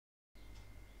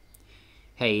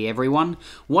Hey everyone,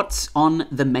 what's on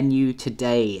the menu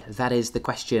today? That is the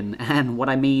question, and what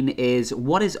I mean is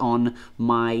what is on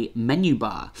my menu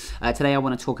bar? Today I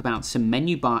want to talk about some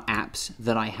menu bar apps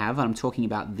that I have. I'm talking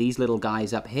about these little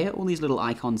guys up here, all these little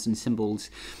icons and symbols,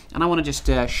 and I want to just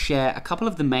share a couple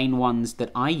of the main ones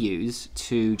that I use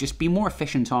to just be more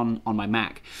efficient on my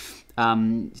Mac.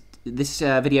 This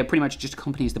video pretty much just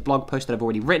accompanies the blog post that I've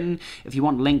already written. If you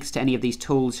want links to any of these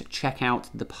tools, check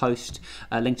out the post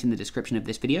linked in the description of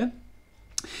this video.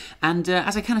 And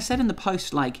as I kind of said in the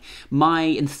post, like, my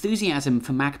enthusiasm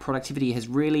for Mac productivity has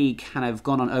really kind of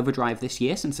gone on overdrive this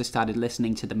year since I started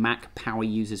listening to the Mac Power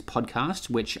Users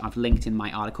podcast, which I've linked in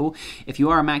my article. If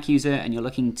you are a Mac user and you're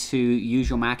looking to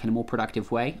use your Mac in a more productive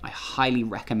way, I highly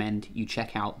recommend you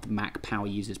check out the Mac Power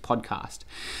Users podcast.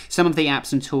 Some of the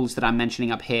apps and tools that I'm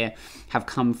mentioning up here have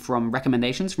come from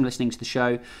recommendations from listening to the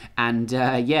show, and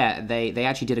yeah, they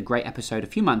actually did a great episode a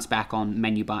few months back on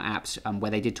menu bar apps where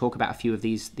they did talk about a few of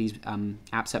these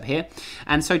apps up here.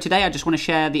 And so today I just want to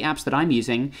share the apps that I'm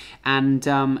using. And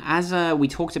as we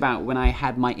talked about when I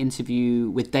had my interview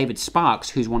with David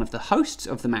Sparks, who's one of the hosts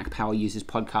of the Mac Power Users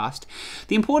podcast,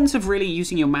 the importance of really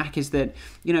using your Mac is that,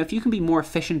 you know, if you can be more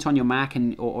efficient on your Mac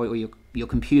and or your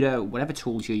computer, whatever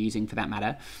tools you're using for that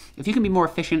matter, if you can be more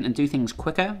efficient and do things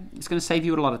quicker, it's going to save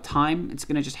you a lot of time. It's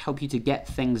going to just help you to get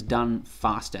things done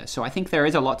faster. So I think there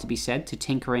is a lot to be said to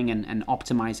tinkering and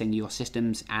optimizing your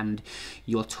systems and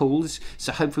your tools.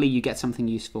 So hopefully you get something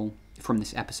useful from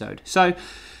this episode. So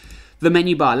the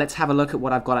menu bar, let's have a look at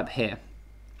what I've got up here.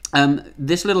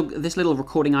 This little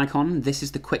recording icon, this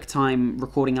is the QuickTime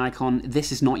recording icon.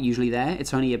 This is not usually there.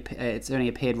 It's only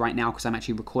appeared right now because I'm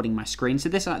actually recording my screen. So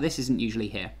this isn't usually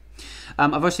here.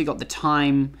 I've also got the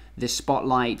time, the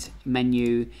spotlight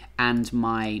menu, and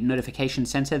my notification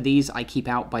center. These I keep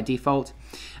out by default.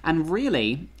 And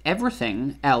really,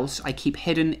 everything else I keep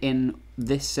hidden in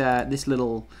this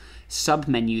little sub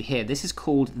menu here. This is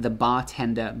called the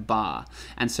bartender bar.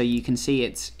 And so you can see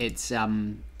it's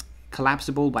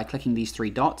collapsible by clicking these three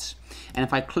dots. And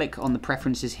if I click on the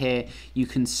preferences here, you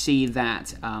can see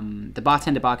that the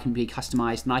bartender bar can be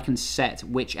customized, and I can set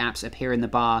which apps appear in the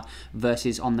bar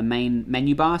versus on the main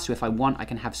menu bar. So if I want, I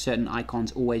can have certain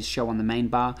icons always show on the main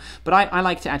bar. But I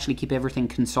like to actually keep everything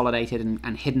consolidated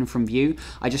and hidden from view.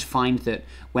 I just find that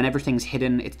when everything's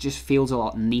hidden, it just feels a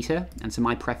lot neater. And so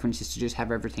my preference is to just have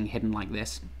everything hidden like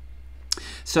this.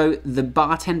 So the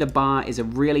bartender bar is a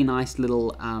really nice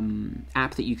little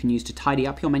app that you can use to tidy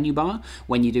up your menu bar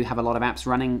when you do have a lot of apps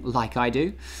running like I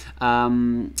do.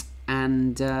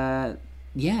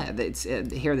 Yeah,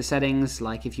 here are the settings.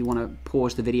 Like if you want to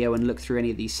pause the video and look through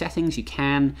any of these settings, you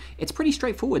can. It's pretty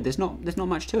straightforward. There's not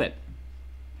much to it.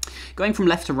 Going from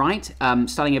left to right,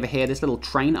 starting over here, this little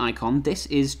train icon, this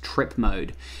is trip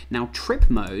mode. Now trip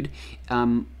mode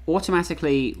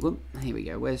automatically, whoop, here we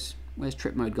go, where's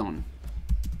trip mode gone?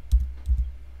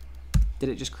 Did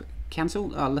it just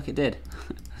cancel? Oh, look, it did.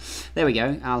 There we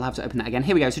go. I'll have to open that again.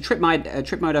 Here we go. So trip mode,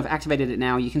 I've activated it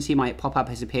now. You can see my pop-up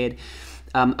has appeared.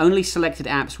 Only selected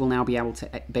apps will now be able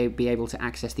to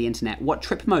access the internet. What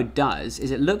trip mode does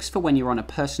is it looks for when you're on a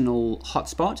personal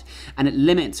hotspot, and it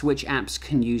limits which apps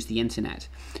can use the internet.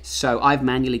 So I've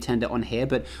manually turned it on here,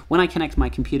 but when I connect my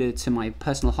computer to my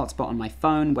personal hotspot on my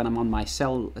phone, when I'm on my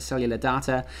cellular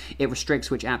data, it restricts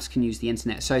which apps can use the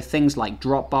internet. So things like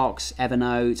Dropbox,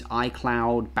 Evernote,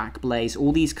 iCloud, Backblaze,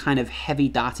 all these kind of heavy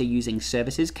data using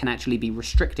services can actually be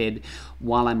restricted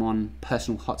while I'm on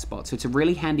personal hotspot. So it's a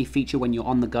really handy feature when you're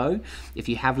on the go. If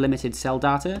you have limited cell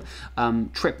data,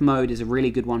 trip mode is a really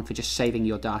good one for just saving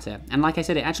your data. And like I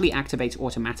said, it actually activates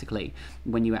automatically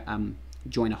when you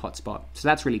join a hotspot. So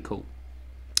that's really cool.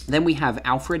 Then we have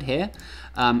Alfred here.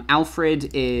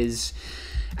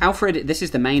 Alfred, this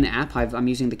is the main app. I'm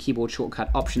using the keyboard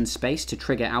shortcut Option Space to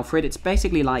trigger Alfred. It's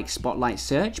basically like Spotlight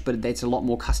Search, but it's a lot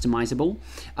more customizable.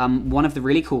 One of the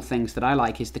really cool things that I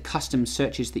like is the custom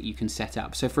searches that you can set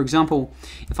up. So for example,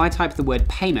 if I type the word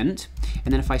payment,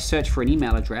 and then if I search for an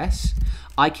email address,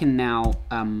 I can now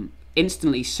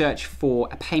instantly search for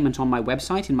a payment on my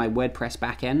website in my WordPress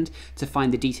backend to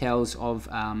find the details of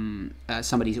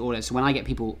somebody's order. So when I get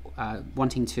people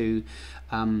wanting to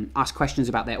ask questions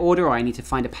about their order, or I need to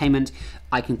find a payment,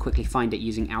 I can quickly find it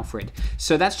using Alfred.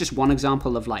 So that's just one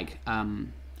example of like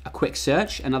a quick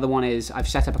search. Another one is I've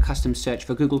set up a custom search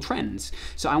for Google Trends.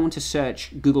 So I want to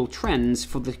search Google Trends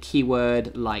for the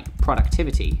keyword like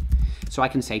productivity. So I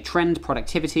can say trend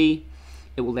productivity.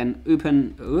 It will then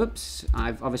open, oops,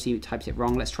 I've obviously typed it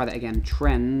wrong. Let's try that again,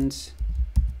 trends.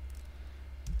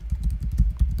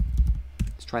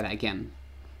 Let's try that again.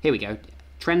 Here we go,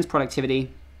 trends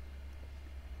productivity.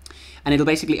 And it'll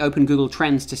basically open Google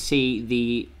Trends to see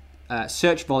the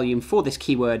search volume for this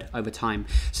keyword over time.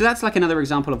 So that's like another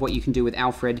example of what you can do with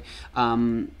Alfred.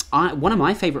 One of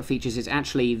my favorite features is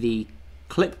actually the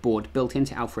clipboard built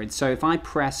into Alfred. So if I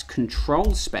press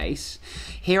Control Space,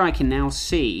 here I can now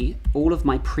see all of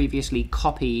my previously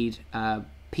copied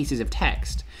pieces of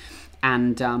text.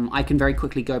 And I can very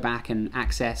quickly go back and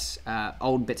access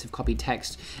old bits of copied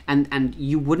text. And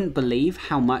you wouldn't believe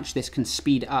how much this can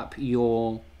speed up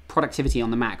your productivity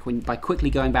on the Mac by quickly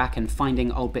going back and finding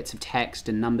old bits of text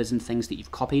and numbers and things that you've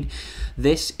copied.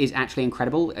 This is actually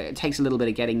incredible. It takes a little bit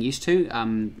of getting used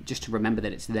to, just to remember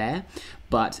that it's there.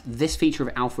 But this feature of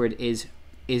Alfred is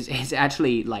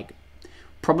actually like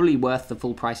probably worth the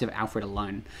full price of Alfred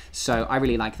alone. So I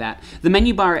really like that. The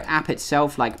menu bar app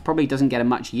itself like probably doesn't get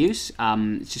much use.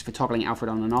 It's just for toggling Alfred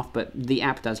on and off, but the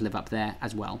app does live up there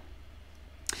as well.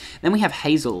 Then we have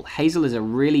Hazel. Hazel is a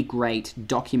really great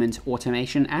document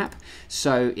automation app.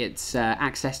 So it's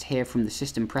accessed here from the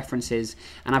system preferences.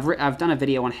 And I've done a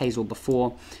video on Hazel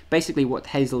before. Basically what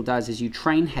Hazel does is you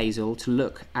train Hazel to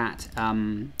look at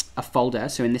a folder.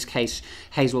 So in this case,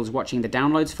 Hazel is watching the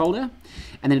downloads folder,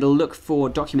 and then it'll look for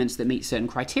documents that meet certain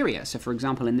criteria. So for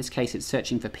example, in this case, it's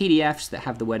searching for PDFs that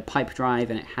have the word pipe drive,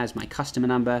 and it has my customer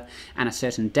number and a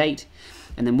certain date.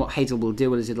 And then what Hazel will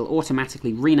do is it'll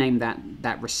automatically rename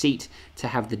that receipt to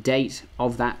have the date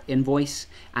of that invoice,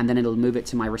 and then it'll move it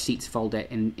to my receipts folder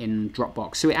in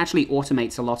Dropbox. So it actually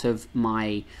automates a lot of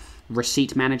my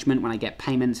receipt management. When I get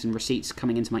payments and receipts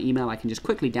coming into my email, I can just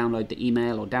quickly download the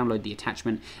email or download the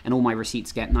attachment, and all my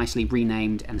receipts get nicely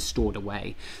renamed and stored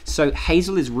away. So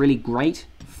Hazel is really great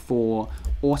for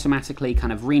automatically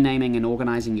kind of renaming and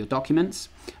organizing your documents.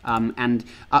 And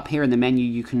up here in the menu,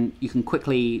 you can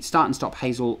quickly start and stop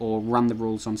Hazel or run the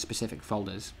rules on specific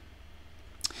folders.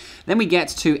 Then we get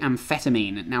to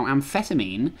Amphetamine. Now,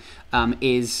 Amphetamine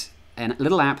is a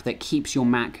little app that keeps your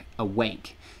Mac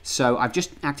awake. So I've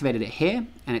just activated it here,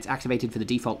 and it's activated for the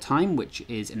default time, which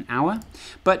is an hour.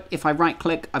 But if I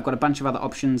right-click, I've got a bunch of other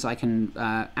options. I can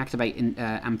activate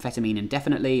Amphetamine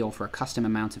indefinitely or for a custom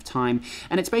amount of time.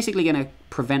 And it's basically going to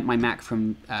prevent my Mac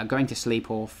from going to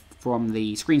sleep or from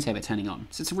the screensaver turning on.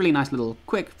 So it's a really nice little,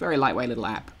 quick, very lightweight little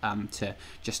app to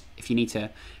just, if you need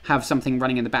to have something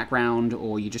running in the background,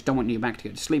 or you just don't want your Mac to go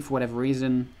to sleep for whatever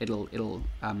reason, it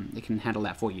can handle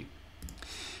that for you.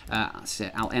 So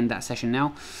I'll end that session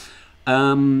now.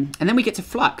 And then we get to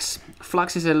Flux.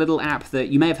 Flux is a little app that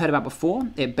you may have heard about before.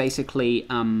 It basically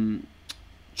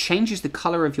changes the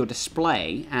color of your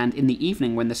display, and in the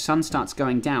evening when the sun starts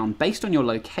going down, based on your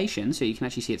location, so you can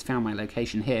actually see it's found my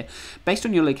location here, based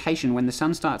on your location, when the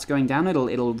sun starts going down,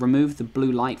 it'll remove the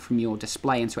blue light from your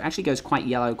display, and so it actually goes quite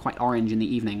yellow, quite orange in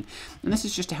the evening. And this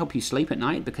is just to help you sleep at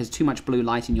night, because too much blue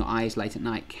light in your eyes late at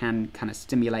night can kind of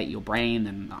stimulate your brain,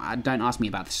 and don't ask me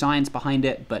about the science behind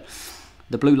it, but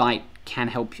the blue light can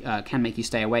help, can make you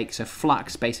stay awake. So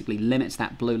Flux basically limits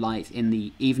that blue light in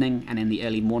the evening and in the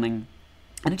early morning.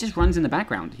 And it just runs in the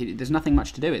background. There's nothing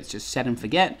much to do. It's just set and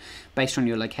forget based on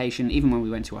your location. Even when we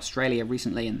went to Australia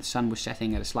recently and the sun was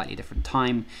setting at a slightly different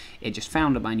time, it just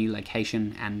found my new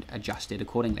location and adjusted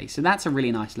accordingly. So that's a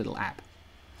really nice little app.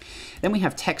 Then we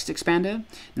have Text Expander.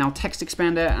 Now Text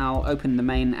Expander, I'll open the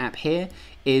main app here,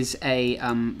 is a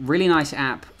really nice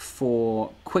app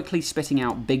for quickly spitting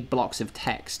out big blocks of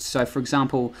text. So for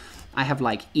example, I have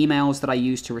like emails that I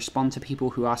use to respond to people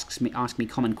who ask me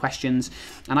common questions,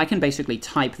 and I can basically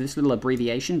type this little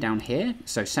abbreviation down here,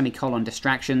 so semicolon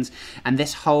distractions, and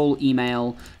this whole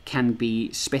email can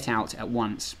be spit out at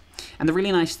once. And the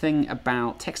really nice thing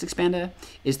about Text Expander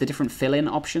is the different fill-in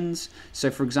options. So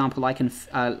for example, I can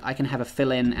have a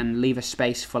fill-in and leave a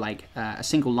space for like a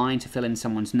single line to fill in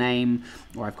someone's name,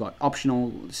 or I've got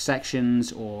optional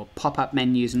sections or pop-up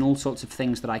menus and all sorts of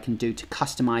things that I can do to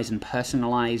customize and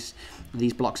personalize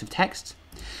these blocks of text.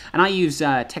 And I use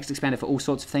Text Expander for all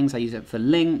sorts of things. I use it for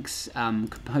links,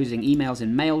 composing emails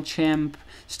in MailChimp,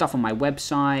 stuff on my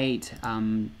website,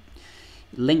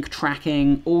 link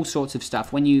tracking, all sorts of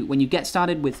stuff. When you get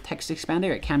started with Text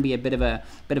Expander, it can be a bit of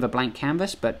a blank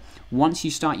canvas, but once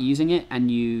you start using it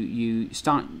and you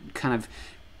start kind of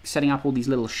setting up all these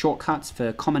little shortcuts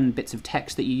for common bits of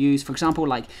text that you use, for example,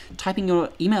 like typing your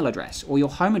email address or your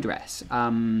home address,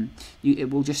 it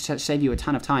will just save you a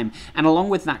ton of time. And along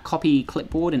with that copy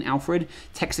clipboard in Alfred,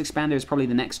 Text Expander is probably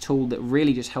the next tool that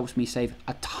really just helps me save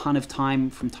a ton of time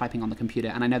from typing on the computer.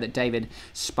 And I know that David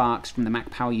Sparks from the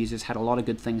Mac Power Users had a lot of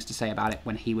good things to say about it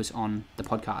when he was on the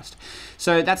podcast.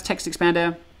 So that's Text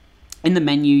Expander. In the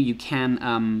menu, you can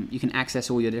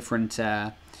access all your different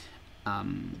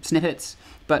snippets,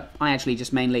 but I actually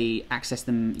just mainly access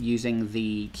them using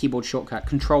the keyboard shortcut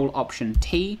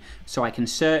Control-Option-T, so I can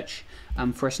search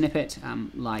for a snippet,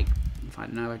 like, if I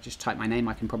don't know, I just type my name,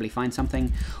 I can probably find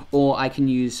something, or I can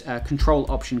use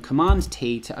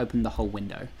Control-Option-Command-T to open the whole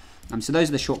window. So those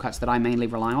are the shortcuts that I mainly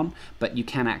rely on, but you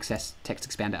can access Text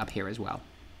Expander up here as well.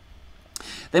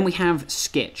 Then we have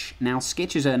Sketch. Now,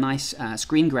 Sketch is a nice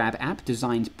screen grab app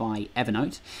designed by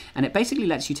Evernote, and it basically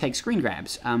lets you take screen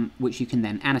grabs, which you can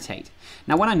then annotate.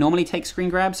 Now, when I normally take screen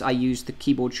grabs, I use the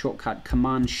keyboard shortcut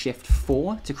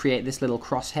Command-Shift-4 to create this little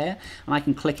crosshair, and I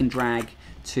can click and drag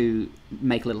to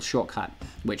make a little shortcut,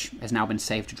 which has now been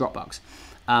saved to Dropbox.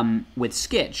 With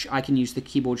Sketch, I can use the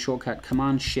keyboard shortcut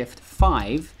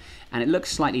Command-Shift-5, and it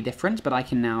looks slightly different, but I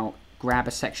can now grab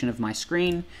a section of my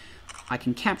screen, I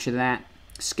can capture that,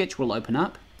 Sketch will open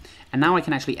up, and now I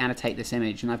can actually annotate this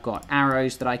image, and I've got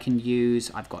arrows that I can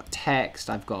use, I've got text,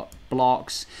 I've got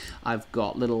blocks, I've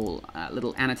got little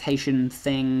annotation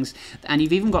things, and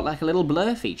you've even got like a little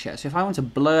blur feature. So if I want to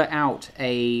blur out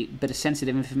a bit of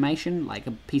sensitive information, like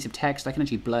a piece of text, I can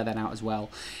actually blur that out as well.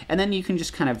 And then you can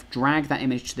just kind of drag that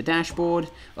image to the dashboard,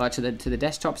 or to the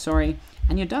desktop, sorry,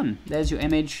 and you're done. There's your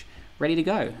image, ready to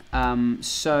go.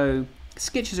 So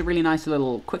Sketch is a really nice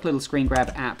quick little screen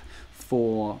grab app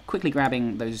for quickly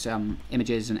grabbing those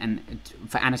images and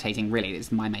for annotating. Really,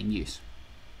 is my main use.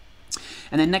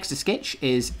 And then next to Sketch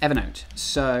is Evernote.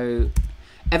 So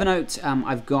Evernote,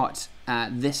 I've got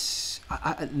this.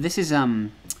 This is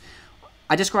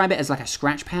I describe it as like a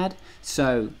scratch pad.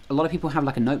 So a lot of people have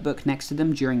like a notebook next to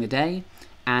them during the day.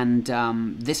 And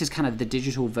this is kind of the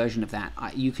digital version of that.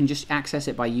 You can just access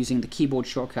it by using the keyboard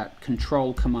shortcut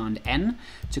Control-Command-N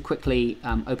to quickly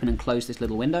open and close this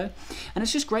little window. And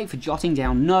it's just great for jotting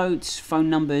down notes, phone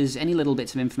numbers, any little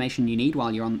bits of information you need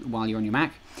while you're on your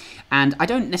Mac. And I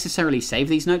don't necessarily save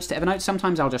these notes to Evernote.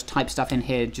 Sometimes I'll just type stuff in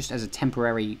here just as a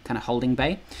temporary kind of holding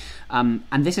bay. And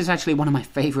this is actually one of my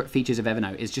favorite features of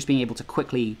Evernote, is just being able to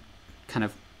quickly kind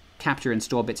of capture and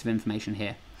store bits of information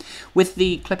here. With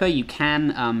the Clipper, you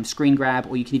can screen grab,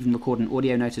 or you can even record an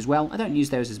audio note as well. I don't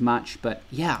use those as much, but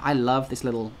yeah, I love this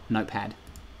little notepad.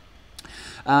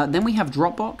 Then we have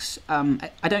Dropbox.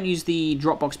 I don't use the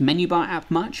Dropbox menu bar app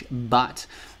much, but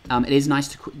it is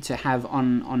nice to have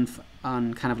on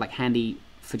kind of like handy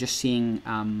for just seeing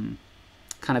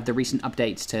kind of the recent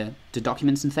updates to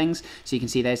documents and things. So you can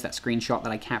see there's that screenshot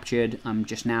that I captured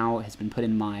just now. It has been put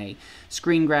in my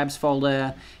screen grabs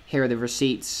folder. Here are the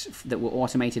receipts that were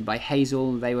automated by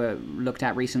Hazel. They were looked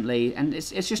at recently, and it's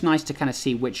just nice to kind of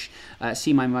see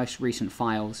see my most recent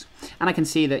files. And I can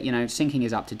see that, you know, syncing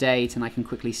is up to date, and I can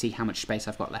quickly see how much space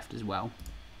I've got left as well.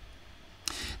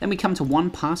 Then we come to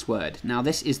 1Password. Now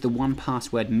this is the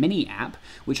 1Password mini app,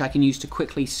 which I can use to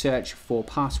quickly search for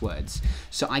passwords.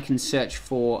 So I can search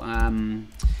for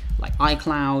like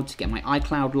iCloud, to get my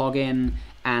iCloud login,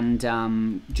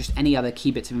 and just any other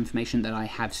key bits of information that I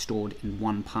have stored in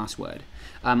 1Password.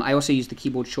 I also use the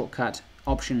keyboard shortcut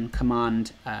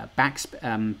Option-Command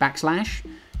backslash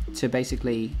to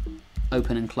basically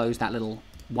open and close that little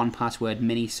 1Password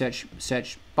mini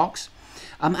search box.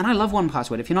 And I love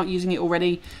 1Password. If you're not using it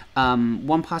already,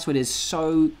 1Password is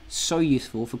so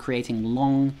useful for creating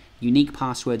long, unique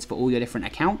passwords for all your different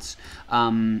accounts.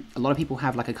 A lot of people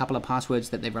have like a couple of passwords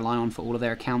that they rely on for all of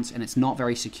their accounts, and it's not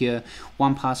very secure.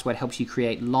 1Password helps you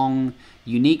create long,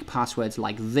 unique passwords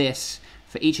like this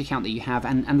for each account that you have,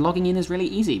 and logging in is really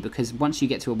easy, because once you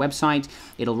get to a website,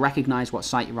 it'll recognize what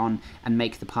site you're on and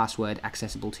make the password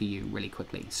accessible to you really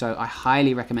quickly. So I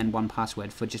highly recommend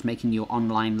 1Password for just making your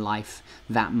online life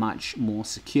that much more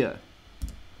secure.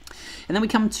 And then we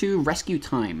come to Rescue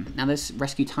Time. Now this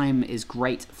Rescue Time is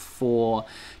great for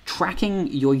tracking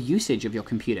your usage of your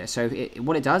computer. So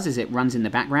what it does is it runs in the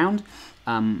background,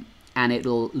 and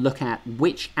it'll look at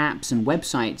which apps and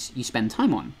websites you spend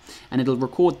time on, and it'll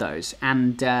record those.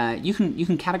 And you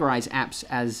can categorize apps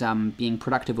as being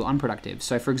productive or unproductive.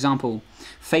 So for example,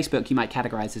 Facebook you might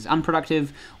categorize as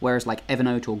unproductive, whereas like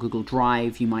Evernote or Google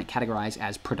Drive you might categorize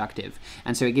as productive.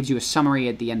 And so it gives you a summary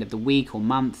at the end of the week or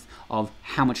month of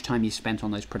how much time you spent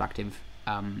on those productive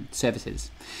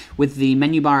services. With the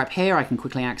menu bar up here, I can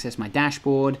quickly access my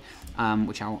dashboard,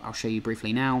 which I'll show you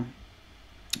briefly now.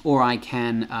 Or I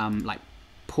can like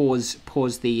pause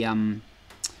the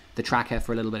tracker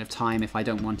for a little bit of time if I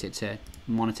don't want it to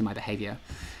monitor my behavior.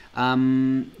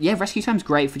 Yeah, Rescue Time's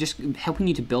great for just helping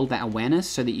you to build that awareness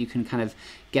so that you can kind of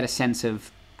get a sense of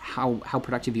how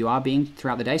productive you are being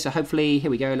throughout the day. So hopefully,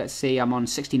 here we go, let's see, I'm on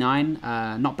 69,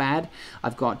 not bad.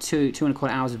 I've got 2.25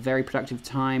 hours of very productive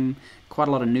time, quite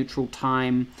a lot of neutral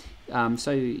time.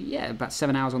 So yeah, about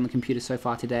 7 hours on the computer so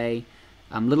far today.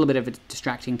 A little bit of a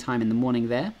distracting time in the morning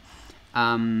there.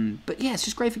 But yeah, it's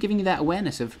just great for giving you that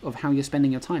awareness of how you're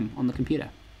spending your time on the computer.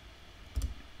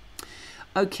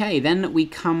 Okay, then we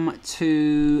come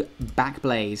to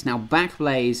Backblaze. Now,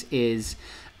 Backblaze is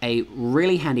a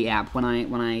really handy app. When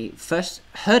I first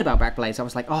heard about Backblaze, I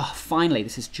was like, oh, finally,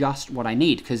 this is just what I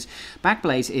need, because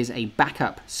Backblaze is a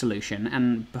backup solution.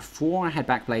 And before I had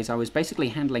Backblaze, I was basically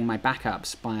handling my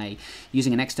backups by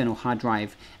using an external hard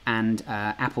drive and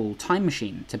Apple Time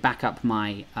Machine to back up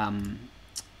my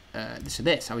I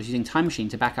was using Time Machine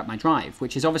to back up my drive,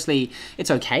 which is obviously, it's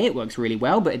okay, it works really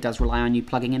well, but it does rely on you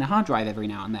plugging in a hard drive every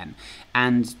now and then.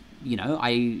 And you know,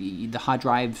 the hard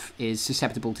drive is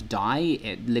susceptible to die.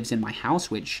 It lives in my house,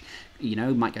 which, you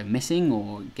know, might go missing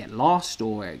or get lost,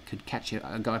 or it could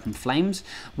go up in flames.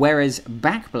 Whereas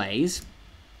Backblaze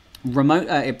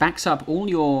it backs up all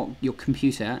your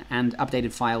computer and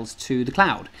updated files to the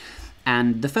cloud.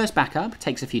 And the first backup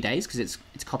takes a few days because it's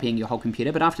copying your whole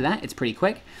computer, but after that, it's pretty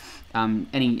quick.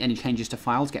 Any changes to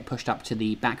files get pushed up to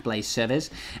the Backblaze servers,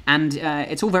 and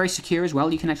it's all very secure as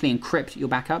well. You can actually encrypt your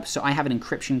backups. So I have an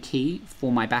encryption key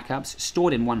for my backups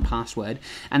stored in 1Password,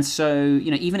 and so,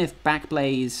 you know, even if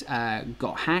Backblaze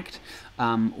got hacked,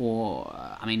 or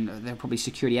I mean, there are probably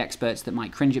security experts that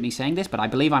might cringe at me saying this, but I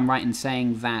believe I'm right in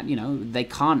saying that, you know, they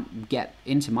can't get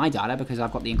into my data because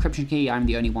I've got the encryption key. I'm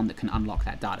the only one that can unlock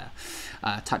that data.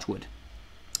 Touch wood.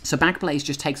 So Backblaze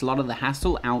just takes a lot of the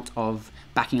hassle out of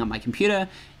backing up my computer.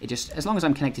 It just, as long as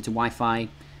I'm connected to Wi-Fi,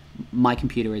 my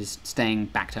computer is staying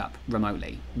backed up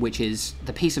remotely, which is,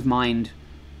 the peace of mind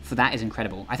for that is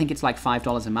incredible. I think it's like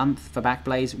 $5 a month for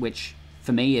Backblaze, which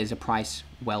for me is a price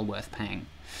well worth paying.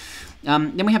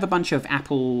 Then we have a bunch of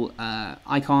Apple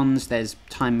icons. There's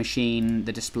Time Machine,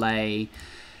 the display,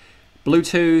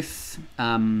 Bluetooth,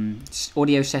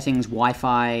 audio settings,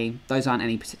 Wi-Fi. Those aren't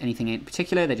anything in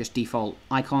particular. They're just default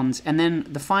icons. And then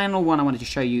the final one I wanted to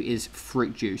show you is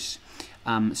Fruit Juice.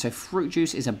 So Fruit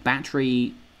Juice is a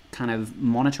battery kind of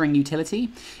monitoring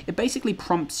utility. It basically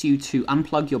prompts you to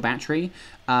unplug your battery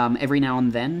every now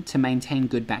and then to maintain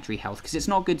good battery health, because it's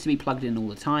not good to be plugged in all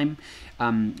the time.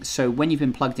 So when you've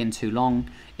been plugged in too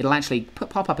long, it'll actually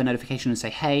pop up a notification and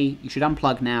say, hey, you should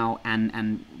unplug now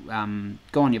and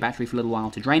go on your battery for a little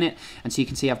while to drain it. And so you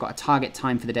can see I've got a target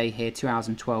time for the day here, 2 hours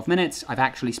and 12 minutes. I've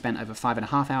actually spent over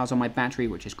 5.5 hours on my battery,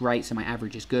 which is great, so my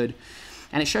average is good.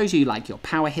 And it shows you like your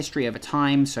power history over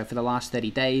time. So for the last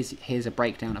 30 days, here's a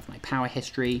breakdown of my power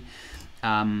history.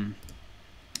 It'll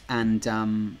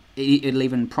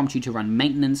even prompt you to run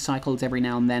maintenance cycles every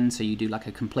now and then. So you do like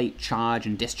a complete charge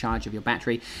and discharge of your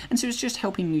battery. And so it's just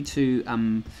helping you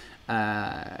to,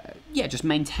 just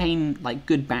maintain like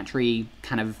good battery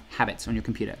kind of habits on your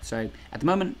computer. So at the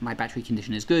moment, my battery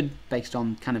condition is good based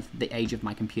on kind of the age of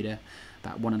my computer,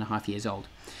 about 1.5 years old.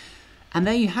 And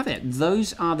there you have it.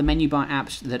 Those are the menu bar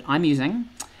apps that I'm using.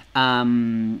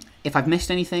 If I've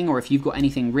missed anything, or if you've got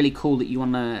anything really cool that you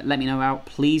want to let me know about,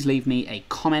 please leave me a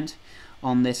comment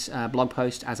on this blog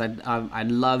post, as I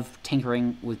love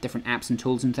tinkering with different apps and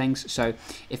tools and things. So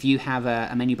if you have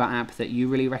a menu bar app that you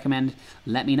really recommend,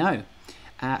 let me know.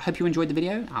 Hope you enjoyed the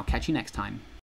video. I'll catch you next time.